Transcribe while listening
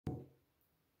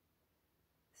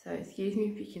So excuse me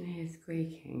if you can hear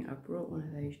squeaking. I brought one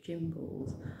of those gym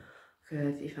balls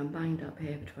because if I'm banged up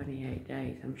here for 28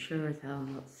 days, I'm sure as hell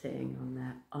not sitting on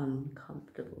that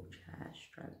uncomfortable chair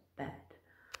stroke bed.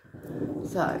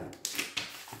 So,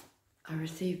 I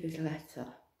received this letter.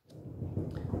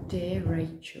 Dear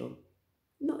Rachel,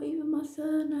 not even my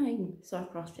surname, so I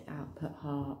crossed it out, put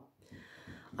heart.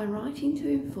 I'm writing to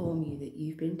inform you that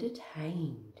you've been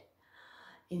detained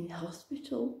in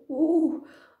hospital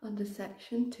under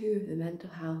Section 2 of the Mental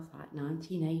Health Act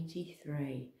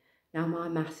 1983. Now my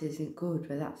maths isn't good,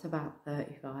 but that's about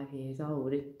 35 years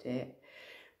old, isn't it?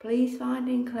 Please find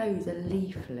enclosed a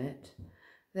leaflet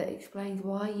that explains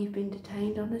why you've been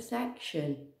detained on a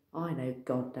section. I know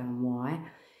goddamn why.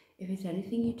 If there's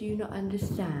anything you do not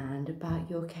understand about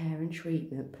your care and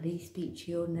treatment, please speak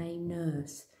to your named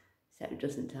nurse. Except it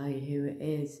doesn't tell you who it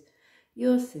is.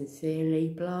 Yours sincerely,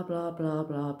 blah, blah, blah,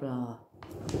 blah, blah.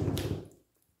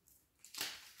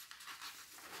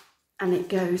 And it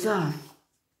goes on.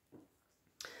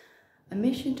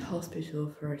 Admission to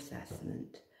hospital for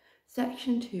assessment.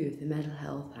 Section 2 of the Mental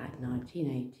Health Act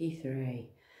 1983.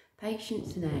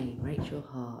 Patient's name, Rachel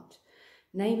Hart.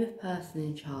 Name of person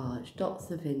in charge,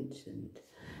 Dr. Vincent.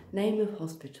 Name of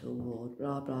hospital ward,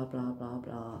 blah, blah, blah, blah,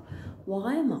 blah.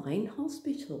 Why am I in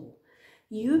hospital?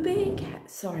 You are being kept,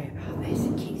 sorry about this,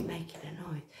 it keeps making a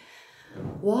noise.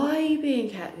 Why are you being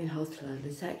kept in hospital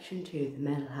under Section 2 of the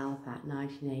Mental Health Act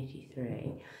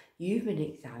 1983? You've been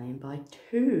examined by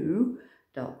 2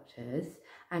 doctors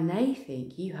and they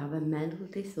think you have a mental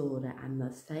disorder and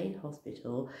must stay in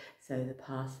hospital so the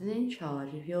person in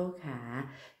charge of your care,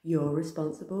 your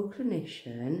responsible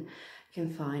clinician,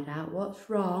 can find out what's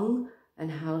wrong and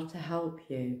how to help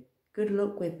you. Good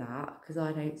luck with that, because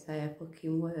I don't say a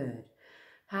fucking word.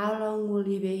 How long will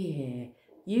you be here?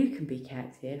 You can be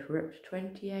kept here for up to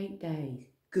 28 days.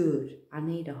 Good, I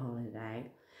need a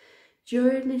holiday.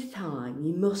 During this time,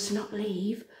 you must not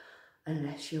leave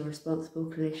unless your responsible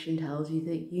clinician tells you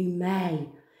that you may.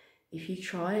 If you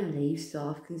try and leave,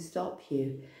 staff can stop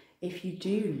you. If you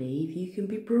do leave, you can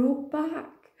be brought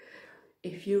back.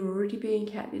 If you're already being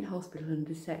kept in hospital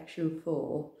under Section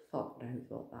 4, fuck knows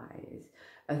what that is,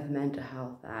 of the Mental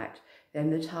Health Act, then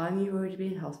the time you've already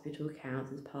been in hospital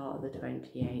counts as part of the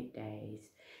 28 days.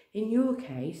 In your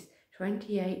case,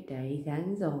 28 days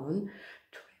ends on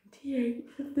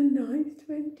 28th of the 9th,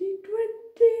 2020.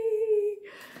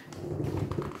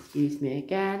 Excuse me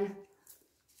again.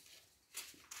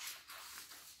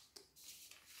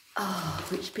 Oh,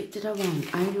 which bit did I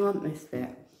want? I only want this bit.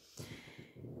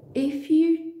 If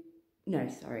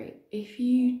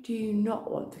you do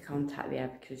not want to contact the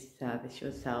advocacy service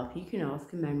yourself, you can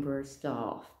ask a member of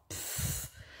staff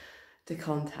to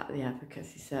contact the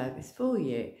advocacy service for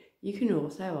you. You can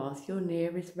also ask your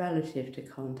nearest relative to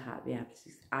contact the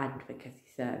advocacy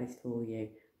service for you.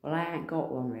 Well, I ain't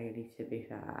got one really, to be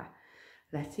fair.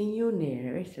 Letting your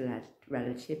nearest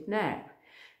relative know.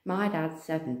 My dad's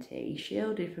 70,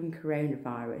 shielded from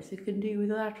coronavirus, who can do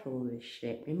without all this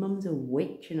shit. My mum's a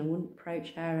witch and I wouldn't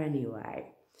approach her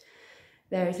anyway.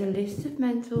 There is a list in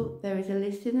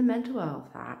the Mental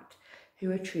Health Act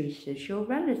who are treated as your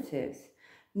relatives.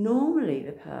 Normally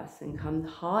the person comes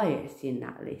highest in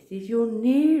that list is your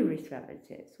nearest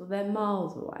relatives, well they're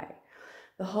miles away.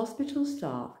 The hospital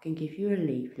staff can give you a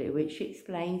leaflet which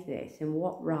explains this and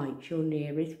what rights your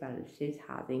nearest relatives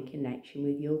have in connection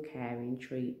with your care and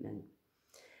treatment.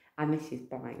 And this is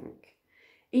blank.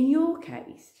 In your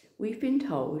case, we've been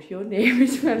told your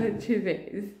nearest relative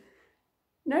is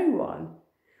no one.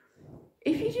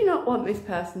 If you do not want this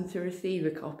person to receive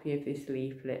a copy of this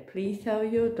leaflet, please tell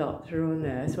your doctor or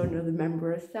nurse or another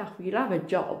member of staff. You'll have a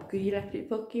job because you left it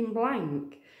fucking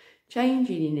blank.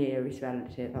 Changing your nearest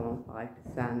relative, I'm on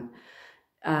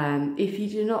 5%. If you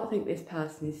do not think this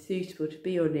person is suitable to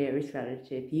be your nearest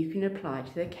relative, you can apply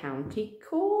to the county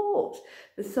court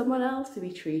for someone else to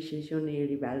be treated as your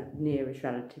nearest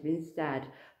relative instead.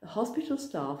 The hospital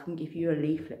staff can give you a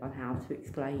leaflet on how to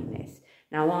explain this.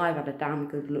 Now, I've had a damn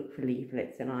good look for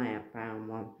leaflets and I haven't found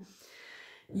one.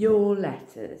 Your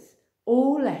letters.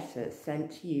 All letters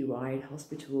sent to you while in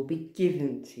hospital will be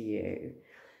given to you.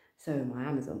 So my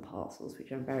Amazon parcels,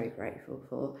 which I'm very grateful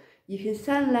for. You can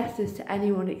send letters to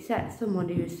anyone except someone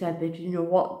who has said they do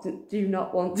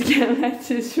not want to get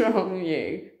letters from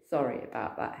you. Sorry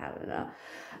about that, Helena.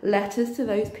 Letters to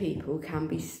those people can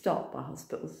be stopped by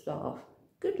hospital staff.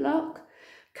 Good luck.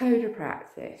 Code of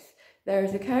practice. There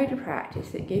is a code of practice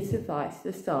that gives advice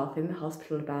to the staff in the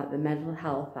hospital about the Mental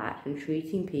Health Act and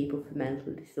treating people for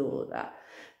mental disorder.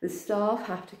 The staff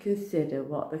have to consider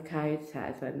what the code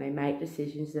says when they make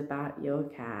decisions about your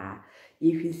care.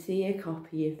 You can see a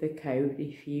copy of the code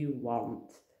if you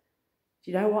want. Do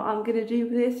you know what I'm going to do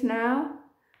with this now?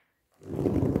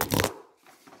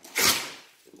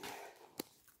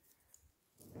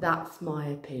 That's my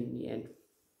opinion.